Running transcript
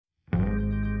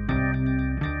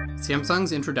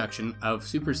Samsung's introduction of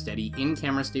super steady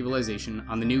in-camera stabilization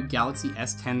on the new Galaxy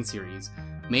S10 series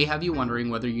may have you wondering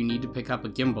whether you need to pick up a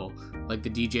gimbal like the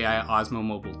DJI Osmo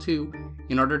Mobile 2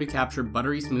 in order to capture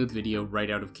buttery smooth video right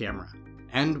out of camera.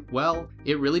 And, well,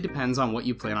 it really depends on what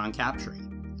you plan on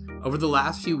capturing. Over the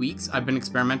last few weeks, I've been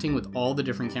experimenting with all the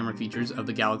different camera features of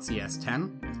the Galaxy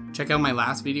S10. Check out my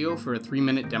last video for a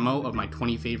 3-minute demo of my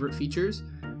 20 favorite features,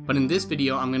 but in this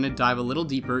video I'm going to dive a little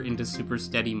deeper into super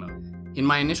steady mode. In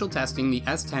my initial testing, the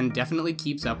S10 definitely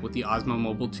keeps up with the Osmo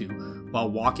Mobile 2 while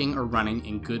walking or running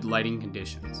in good lighting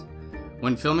conditions.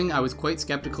 When filming, I was quite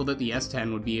skeptical that the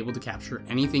S10 would be able to capture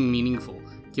anything meaningful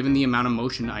given the amount of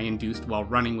motion I induced while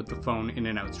running with the phone in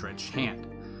an outstretched hand.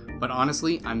 But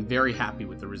honestly, I'm very happy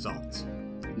with the results.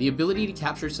 The ability to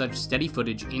capture such steady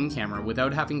footage in camera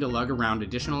without having to lug around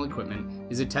additional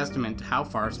equipment is a testament to how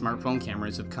far smartphone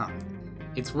cameras have come.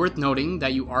 It's worth noting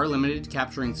that you are limited to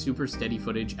capturing super steady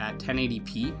footage at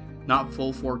 1080p, not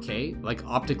full 4K like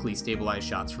optically stabilized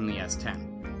shots from the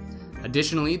S10.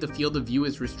 Additionally, the field of view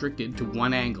is restricted to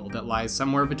one angle that lies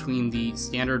somewhere between the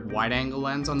standard wide-angle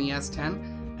lens on the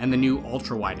S10 and the new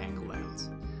ultra-wide-angle lens.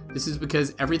 This is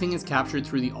because everything is captured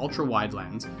through the ultra-wide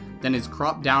lens, then is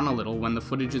cropped down a little when the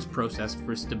footage is processed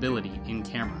for stability in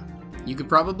camera. You could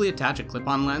probably attach a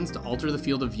clip-on lens to alter the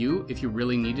field of view if you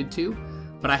really needed to,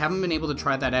 but I haven't been able to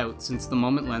try that out since the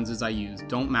moment lenses I use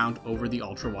don't mount over the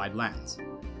ultra-wide lens.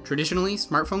 Traditionally,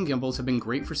 smartphone gimbals have been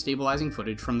great for stabilizing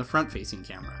footage from the front-facing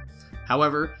camera.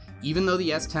 However, even though the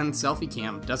S10 selfie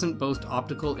cam doesn't boast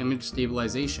optical image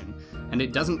stabilization, and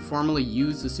it doesn't formally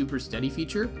use the super steady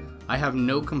feature, I have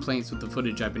no complaints with the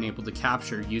footage I've been able to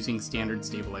capture using standard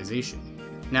stabilization.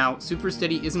 Now, super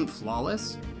steady isn't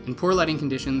flawless. In poor lighting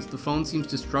conditions, the phone seems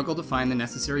to struggle to find the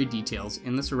necessary details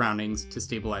in the surroundings to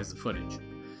stabilize the footage.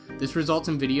 This results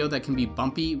in video that can be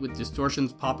bumpy with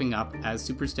distortions popping up as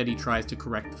super steady tries to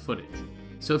correct the footage.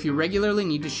 So if you regularly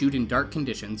need to shoot in dark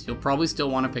conditions, you'll probably still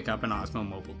want to pick up an Osmo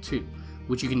Mobile 2,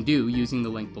 which you can do using the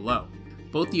link below.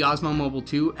 Both the Osmo Mobile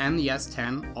 2 and the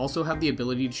S10 also have the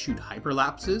ability to shoot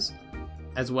hyperlapses,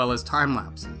 as well as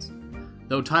time-lapses.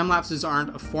 Though time-lapses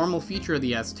aren't a formal feature of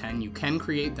the S10, you can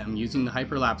create them using the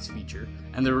hyperlapse feature,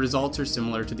 and the results are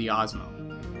similar to the Osmo.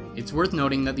 It's worth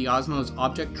noting that the Osmo's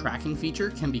object tracking feature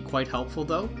can be quite helpful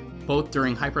though, both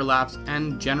during hyperlapse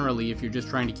and generally if you're just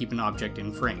trying to keep an object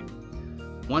in frame.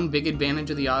 One big advantage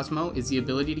of the Osmo is the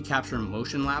ability to capture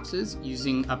motion lapses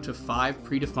using up to 5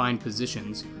 predefined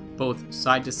positions, both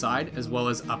side to side as well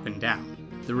as up and down.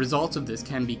 The results of this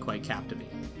can be quite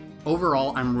captivating.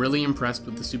 Overall, I'm really impressed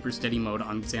with the super steady mode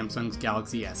on Samsung's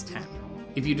Galaxy S10.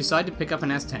 If you decide to pick up an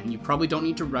S10, you probably don't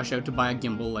need to rush out to buy a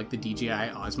gimbal like the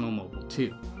DJI Osmo Mobile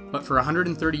 2. But for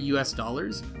 $130 US,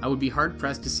 I would be hard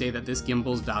pressed to say that this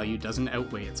gimbal's value doesn't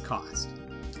outweigh its cost.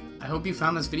 I hope you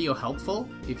found this video helpful.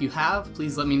 If you have,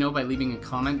 please let me know by leaving a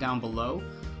comment down below,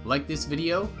 like this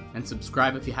video, and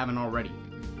subscribe if you haven't already.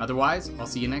 Otherwise, I'll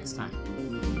see you next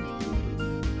time.